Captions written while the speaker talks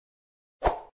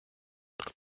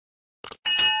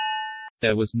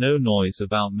There was no noise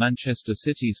about Manchester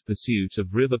City's pursuit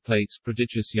of River Plate's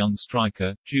prodigious young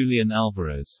striker, Julian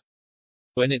Alvarez.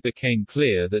 When it became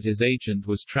clear that his agent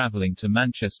was travelling to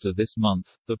Manchester this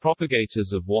month, the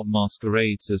propagators of what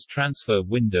masquerades as transfer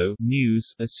window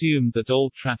news assumed that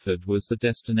Old Trafford was the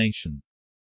destination.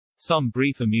 Some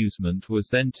brief amusement was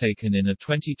then taken in a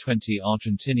 2020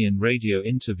 Argentinian radio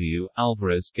interview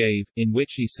Alvarez gave, in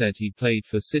which he said he played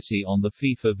for City on the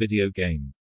FIFA video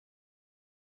game.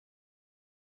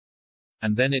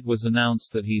 And then it was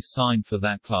announced that he's signed for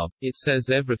that club. It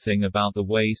says everything about the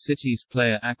way City's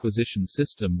player acquisition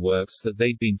system works that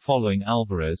they'd been following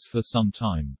Alvarez for some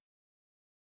time.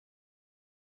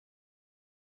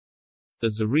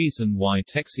 There's a reason why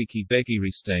Texiki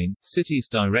Begiristain, City's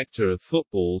director of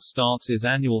football, starts his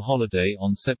annual holiday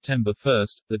on September 1,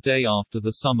 the day after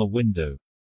the summer window.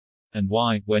 And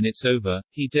why, when it's over,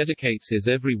 he dedicates his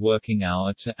every working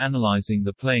hour to analyzing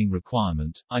the playing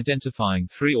requirement, identifying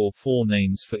 3 or 4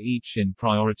 names for each in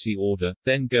priority order,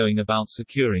 then going about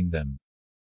securing them.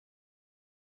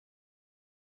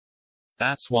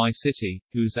 That's why City,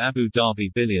 whose Abu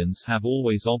Dhabi billions have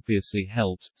always obviously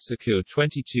helped, secure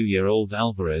 22-year-old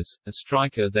Alvarez, a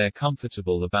striker they're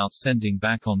comfortable about sending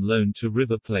back on loan to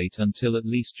River Plate until at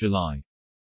least July.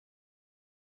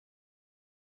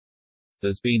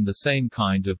 There's been the same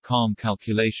kind of calm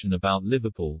calculation about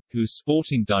Liverpool, whose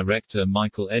sporting director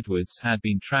Michael Edwards had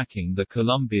been tracking the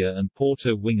Colombia and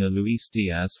Porto winger Luis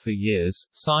Diaz for years,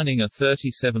 signing a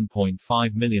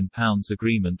 £37.5 million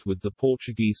agreement with the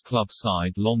Portuguese club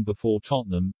side long before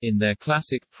Tottenham, in their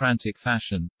classic, frantic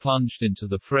fashion, plunged into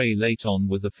the fray late on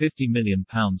with a £50 million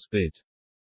bid.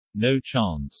 No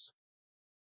chance.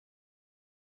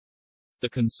 The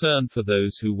concern for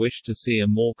those who wish to see a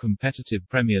more competitive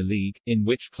Premier League, in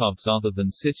which clubs other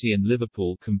than City and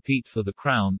Liverpool compete for the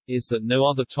crown, is that no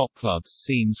other top clubs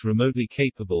seems remotely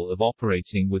capable of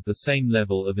operating with the same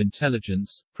level of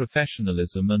intelligence,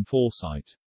 professionalism and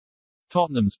foresight.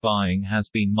 Tottenham's buying has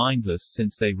been mindless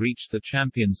since they reached the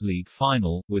Champions League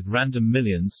final, with random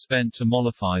millions spent to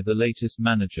mollify the latest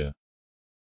manager.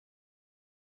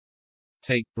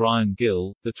 Take Bryan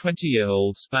Gil, the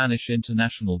 20-year-old Spanish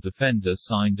international defender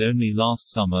signed only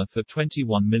last summer for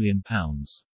 £21 million.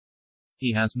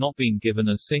 He has not been given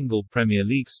a single Premier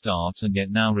League start and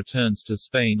yet now returns to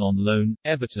Spain on loan.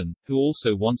 Everton, who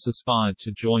also once aspired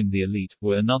to join the elite,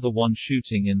 were another one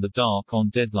shooting in the dark on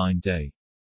deadline day.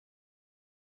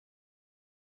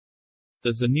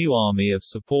 There's a new army of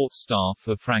support staff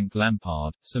for Frank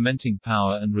Lampard, cementing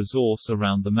power and resource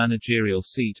around the managerial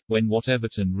seat, when what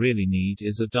Everton really need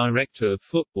is a director of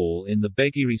football in the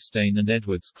Begiristain and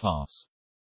Edwards class.